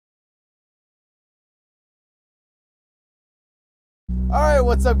Alright,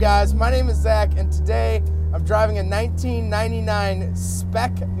 what's up guys? My name is Zach and today I'm driving a 1999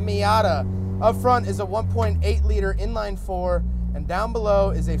 Spec Miata. Up front is a 1.8 liter inline 4 and down below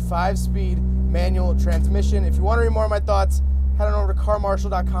is a 5-speed manual transmission. If you want to read more of my thoughts, head on over to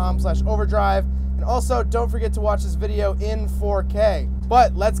carmarshall.com/overdrive, and also don't forget to watch this video in 4K.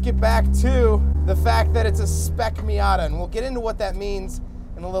 But let's get back to the fact that it's a Spec Miata, and we'll get into what that means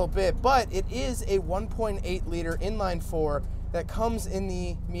in a little bit. But it is a 1.8 liter inline 4 that comes in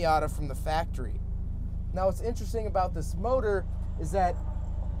the Miata from the factory. Now what's interesting about this motor is that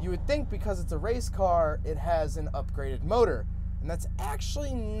you would think because it's a race car, it has an upgraded motor. And that's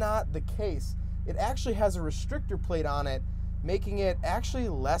actually not the case. It actually has a restrictor plate on it, making it actually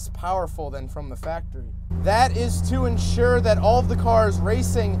less powerful than from the factory. That is to ensure that all of the cars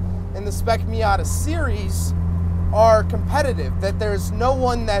racing in the Spec Miata series are competitive, that there's no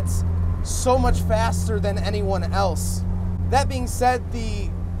one that's so much faster than anyone else. That being said, the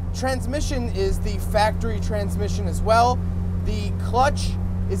transmission is the factory transmission as well. The clutch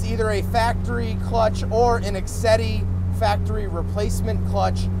is either a factory clutch or an Excetti factory replacement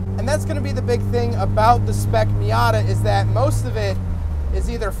clutch. And that's going to be the big thing about the Spec Miata, is that most of it is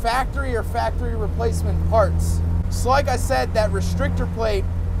either factory or factory replacement parts. So like I said, that restrictor plate,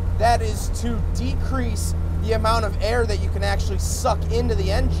 that is to decrease the amount of air that you can actually suck into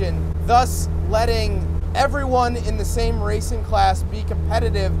the engine, thus letting everyone in the same racing class be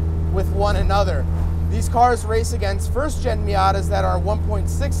competitive with one another. These cars race against first-gen Miatas that are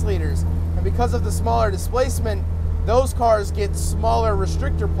 1.6 liters, and because of the smaller displacement, those cars get smaller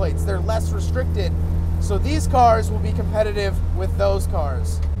restrictor plates. They're less restricted, so these cars will be competitive with those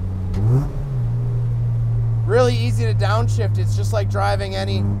cars. Really easy to downshift. It's just like driving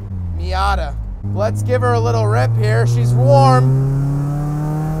any Miata. Let's give her a little rip here. She's warm.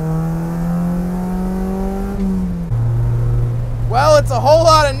 Well, it's a whole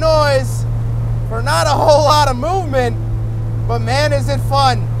lot of noise for not a whole lot of movement, but man, is it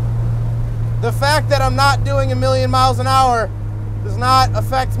fun. The fact that I'm not doing a million miles an hour does not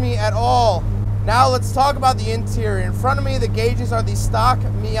affect me at all. Now let's talk about the interior. In front of me, the gauges are the stock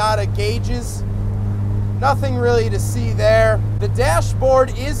Miata gauges. Nothing really to see there. The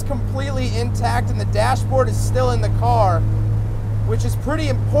dashboard is completely intact and the dashboard is still in the car, which is pretty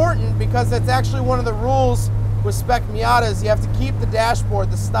important because that's actually one of the rules with Spec Miatas. You have to keep the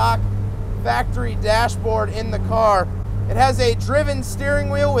dashboard, the stock factory dashboard, in the car. It has a driven steering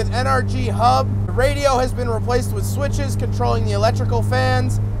wheel with NRG hub. The radio has been replaced with switches controlling the electrical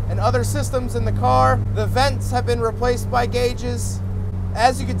fans and other systems in the car. The vents have been replaced by gauges.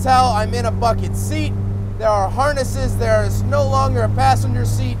 As you can tell, I'm in a bucket seat. There are harnesses. There is no longer a passenger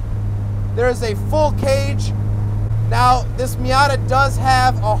seat. There is a full cage. Now, this Miata does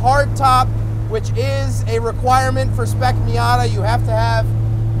have a hard top, which is a requirement for Spec Miata. You have to have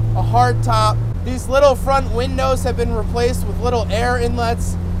a hard top. These little front windows have been replaced with little air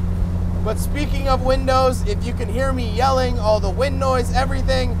inlets. But speaking of windows, if you can hear me yelling, all the wind noise,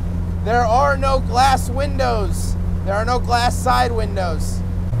 everything, there are no glass windows. There are no glass side windows.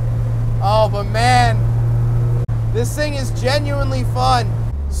 Oh, but man, this thing is genuinely fun.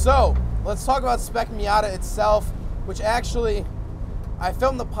 So let's talk about Spec Miata itself, which actually, I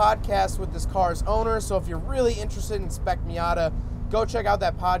filmed the podcast with this car's owner, so if you're really interested in Spec Miata, go check out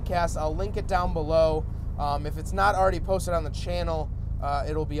that podcast. I'll link it down below. If it's not already posted on the channel,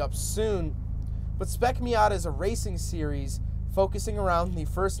 it'll be up soon. But Spec Miata is a racing series focusing around the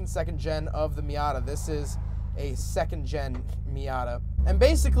first and second gen of the Miata. This is a second gen Miata. And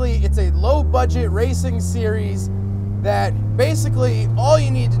basically, it's a low budget racing series that basically all you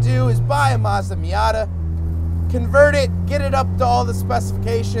need to do is buy a Mazda Miata, convert it, get it up to all the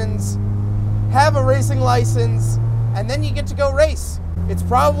specifications, have a racing license, and then you get to go race. It's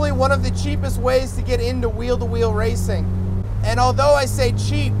probably one of the cheapest ways to get into wheel-to-wheel racing. And although I say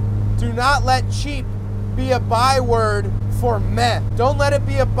cheap, do not let cheap be a byword for meh. Don't let it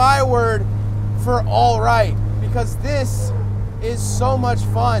be a byword for all right, because this is so much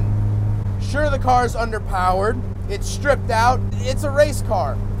fun. Sure, the car's underpowered, it's stripped out, it's a race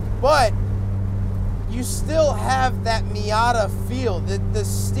car, but you still have that Miata feel. The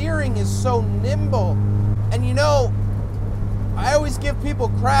steering is so nimble. And you know, I always give people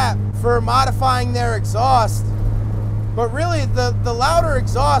crap for modifying their exhaust, but really the louder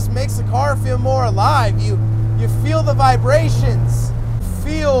exhaust makes the car feel more alive. You feel the vibrations,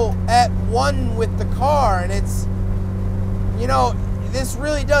 feel at one with the car, and it's, you know, this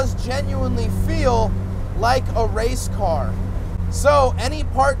really does genuinely feel like a race car. So any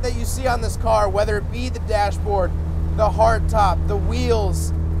part that you see on this car, whether it be the dashboard, the hardtop, the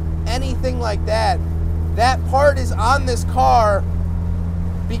wheels, anything like that, that part is on this car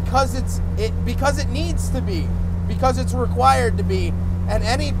because it needs to be, because it's required to be. And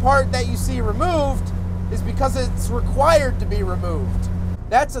any part that you see removed is because it's required to be removed.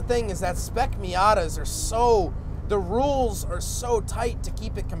 That's the thing, is that Spec Miatas are the rules are so tight to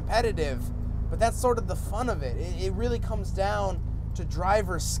keep it competitive, but that's sort of the fun of it. It really comes down to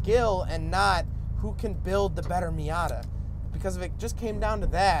driver skill and not who can build the better Miata. Because if it just came down to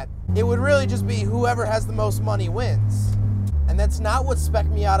that, it would really just be whoever has the most money wins. And that's not what Spec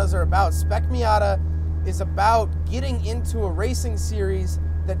Miatas are about. Spec Miata is about getting into a racing series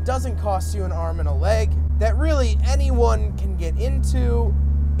that doesn't cost you an arm and a leg, that really anyone can get into.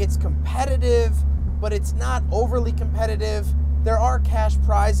 It's competitive, but it's not overly competitive. There are cash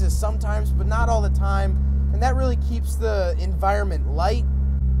prizes sometimes, but not all the time. And that really keeps the environment light.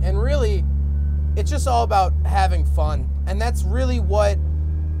 And really, it's just all about having fun. And that's really what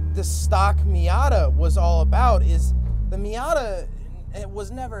the stock Miata was all about. Is the Miata, it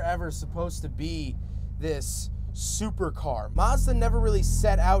was never ever supposed to be this supercar. Mazda never really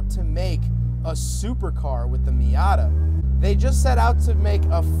set out to make a supercar with the Miata. They just set out to make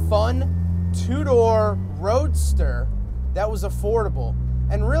a fun two-door roadster that was affordable.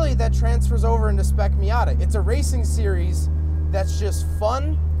 And really that transfers over into Spec Miata. It's a racing series that's just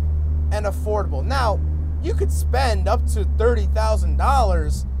fun and affordable. Now, you could spend up to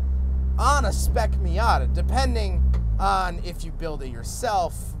 $30,000 on a Spec Miata, depending on if you build it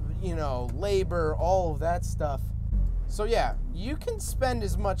yourself, you know, labor, all of that stuff. So yeah, you can spend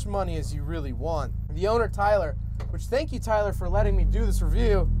as much money as you really want. The owner, Tyler, which thank you, Tyler, for letting me do this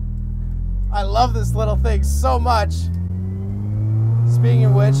review. I love this little thing so much. Speaking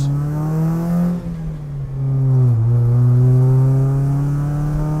of which,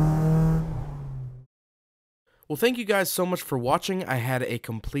 well, thank you guys so much for watching. I had a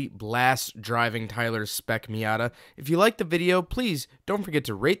complete blast driving Tyler's Spec Miata. If you liked the video, please don't forget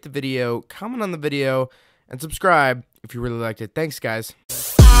to rate the video, comment on the video, and subscribe if you really liked it. Thanks, guys.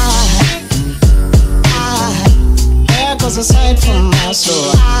 There goes a sight from my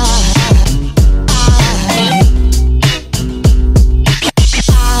soul.